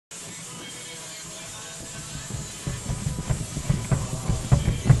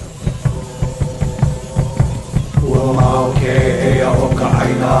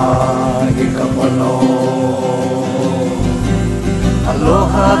na ikapuno.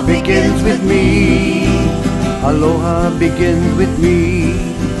 Aloha begins with me. Aloha begins with me.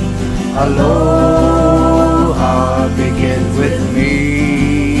 Aloha begins with me.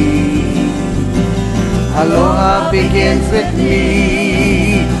 Aloha begins with me.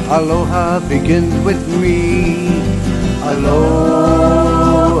 Aloha begins with me.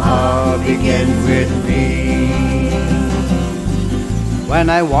 Aloha begins with me. When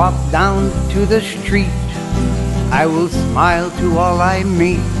I walk down to the street, I will smile to all I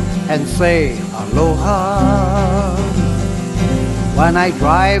meet and say aloha. When I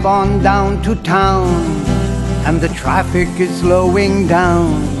drive on down to town and the traffic is slowing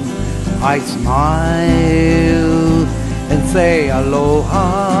down, I smile and say aloha.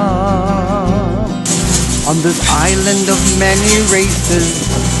 On this island of many races,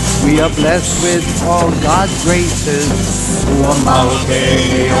 we are blessed with all God's graces. Ua maoke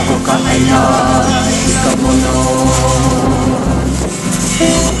o ka'aina i ka mono.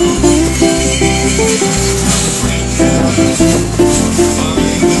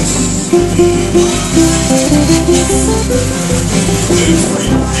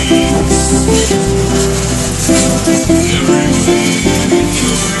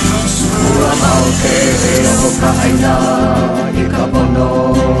 Ua maoke o ka'aina i ka mono.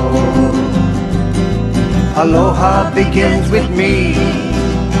 Aloha begins with me.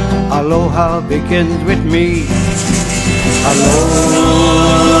 Aloha begins with me.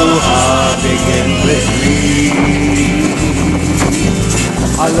 Aloha begins with me.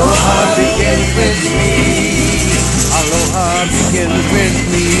 Aloha begins with me. Aloha begins with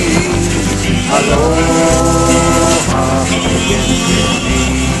me. Aloha begins with me.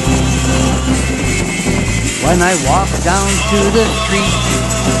 When I walk down to the street,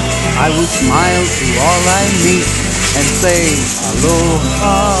 I will smile to all I meet and say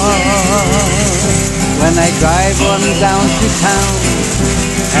aloha. When I drive on down to town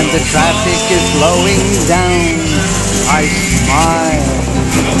and the traffic is slowing down, I smile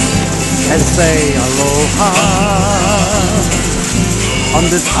and say aloha. On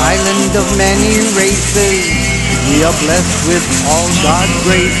this island of many races, we are blessed with all God's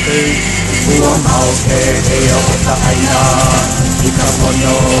graces. Ua maoke o ka'aina i ka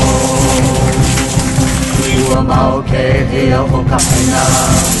mono. Ua maoke o ka'aina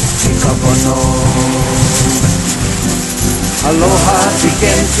i ka mono. Aloha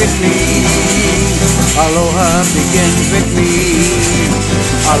begins with me. Aloha begins with me.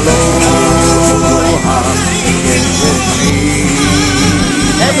 Aloha begins with me.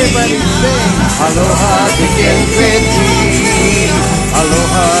 Everybody sing. Aloha begins with me.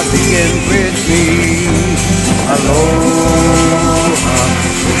 Aloha begins with me. Aloha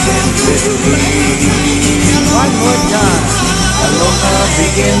begins with me. One more time. Aloha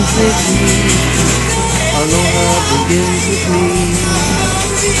begins with me. Aloha begins with me.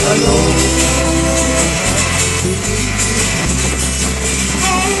 Aloha.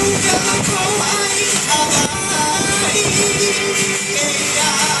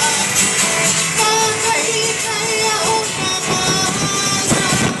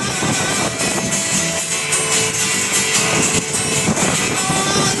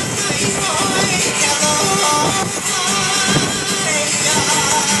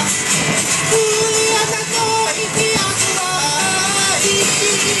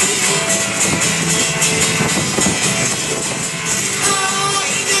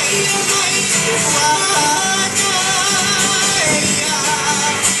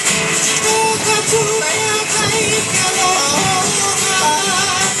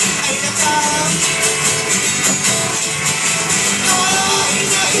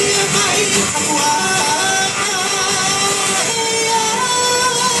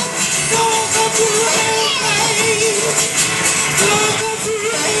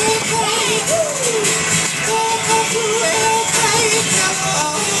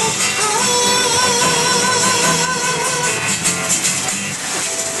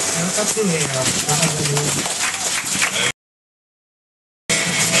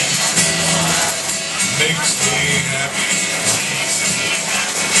 Makes me happy,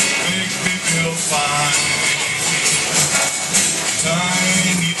 make me feel fine.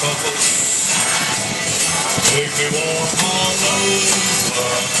 Tiny bubbles make me warm all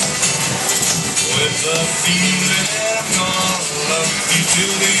over. With the feeling that I'm gonna love you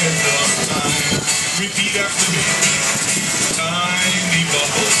till the end of time. Repeat after me. Tiny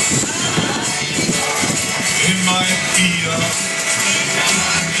bubbles in my ear.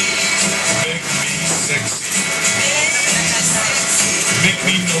 Make me sexy. Make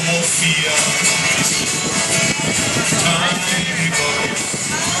me no more fear. Tiny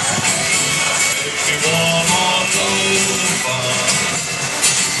bubbles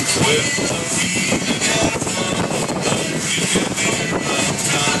with the feeling that I'm gonna love you till the end of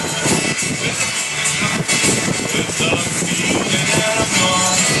time. With the feeling that I'm gonna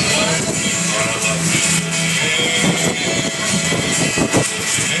love you till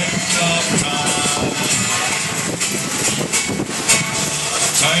the end of time.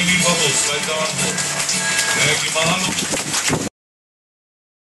 Tiny bubbles like on board. Thank you, Mahalo.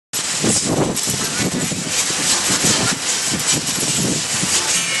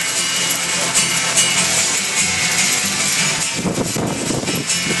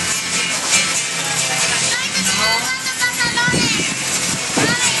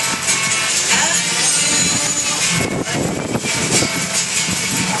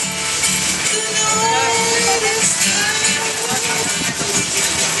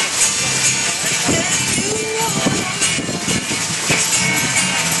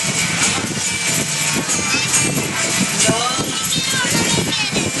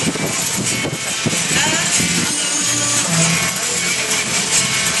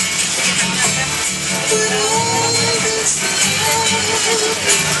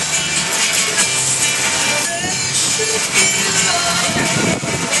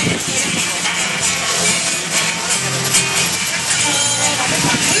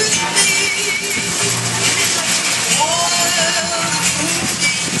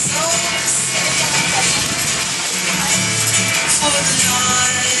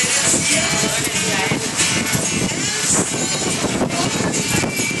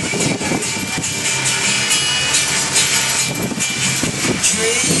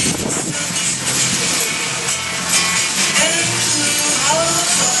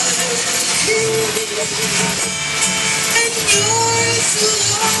 And yours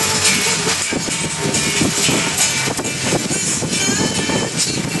alone.